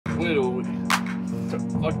Widowy.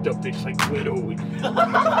 Fuck that bitch like Widowy.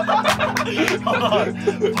 Hold on.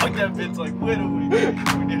 Fuck that bitch like Widowy.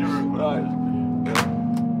 We need to record.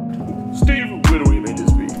 Steve Widowy made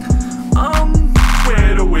this beat.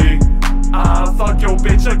 Widowy. I fuck your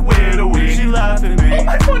bitch like Widowy. She laughing at me.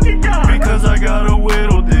 I fucking got it. Because I got a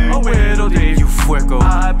widow dick. A widow dick. You fuego.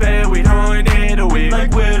 I bet we doing it away.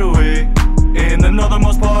 Like Widowy. In the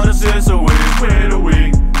northernmost part of SICIWY.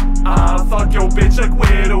 Widowy. I fuck your bitch like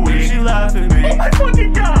Widowy. She laughing at me. I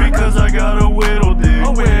fucking got it. Because I got a widow dick.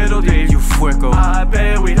 A widow dick. You fuego. I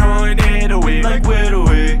bet we doing it away. Like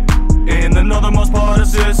Widowy. In the northernmost part of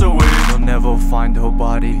SICIWY. You'll never find her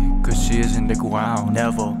body, cause she is in the ground.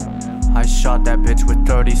 Never. I shot that bitch with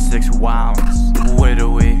 36 rounds.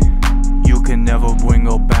 Widowy, you can never bring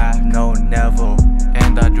her back. No, never.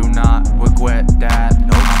 And I do not regret that.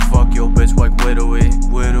 No, I fuck your bitch like Widowy.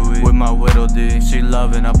 Widowy, with my widow D. She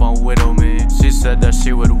loving up on widow me. She said that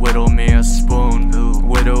she would whittle me a spoon.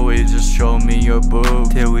 Widowy, just show me your boob.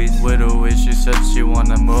 Titties. Widowy, she said she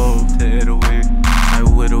wanna move to Italy. I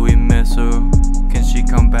widowy miss her. Can she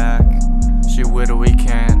come back? She widowy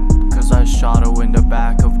can't. Cause I shot her in the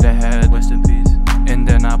back of the head. Rest in peace. And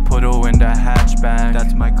then I put her in the hatchback.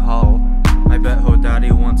 That's my call. I bet her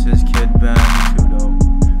daddy wants his kid back too though.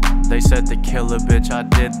 They said to kill a bitch, I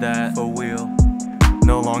did that for real.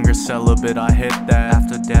 No longer celibate, I hit that.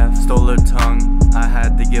 After death, stole her tongue, I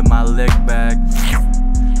had to get my lick back.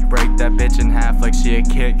 Break that bitch in half like she a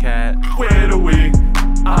Kit Kat. Widowy,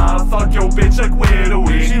 I fuck your bitch like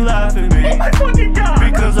Widowy. She laughing at me. I fucking got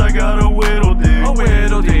it. Because I got a widow dick. A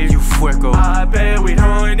widow dick. You fuego. I bet we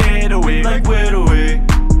doing it away. Like Widowy.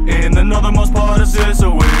 In the northernmost part of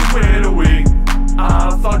SICIWY. Widowy,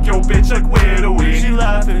 I fuck your bitch like Widowy. She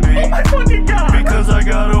laughing at me. I fucking got it. Because I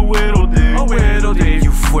got a widow dick. A widow dick.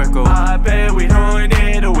 You fuego. I bet we doing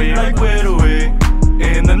it away. Like Widowy.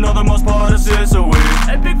 In the northernmost part of SICIWY.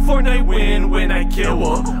 Epic Fortnite win when I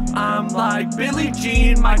kill her. I'm like Billie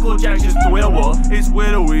Jean, Michael Jackson's thriller. It's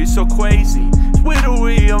Widowy so crazy. It's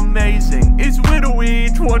Widowy amazing. It's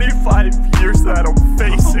Widowy 25 years that I'm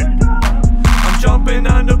facing. I'm jumping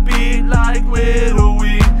on the beat like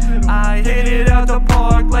Widowy. I hit it out the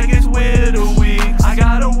park like it's Widowy. I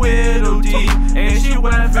got a widow D and she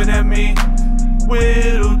laughing at me.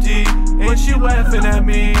 Widow D and she laughing at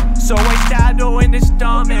me. So I stabbed her in the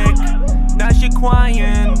stomach. Now she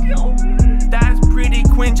crying. That's pretty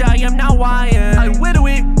cringe, I am not lying. I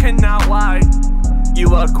Widowy cannot lie.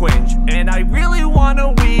 You are cringe. And I really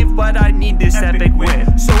wanna leave, but I need this epic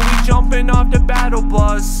win. So we jumping off the battle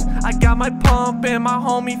bus. I got my pump and my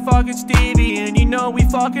homie fucking Stevie. And you know we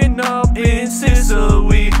fucking up in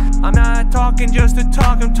SICIWY. I'm not talking just to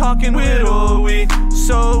talk, I'm talking Widowy.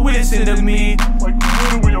 So listen to me. Like, what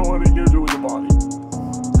do we all want to do with the body?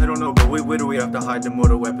 I don't know, but we widowy have to hide the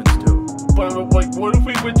mortar weapons too. But, like, what if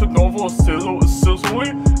we went to Novo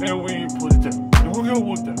SICIWY and we put it there? No one gonna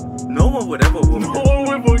look there. No one would ever look No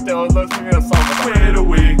one would look there unless we get a song about it.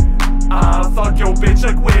 Widowy, I fuck your bitch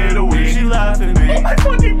like Widowy. She laughing at me. I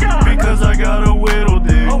fucking got it. Because I got a widow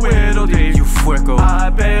dick. A widow dick. You fuego. I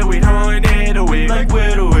bet we doing it away. Like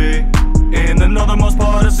Widowy. In the northernmost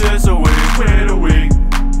part of SICIWY.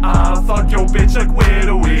 Widowy, I fuck your bitch like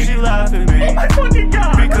Widowy. She laughing at me. I fucking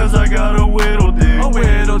got it. Because I got a widow dick. A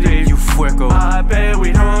widow dick. You fuego. I bet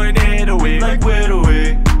we doing it away. Like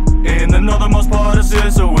Widowy. In the northernmost part of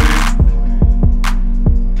SICIWY.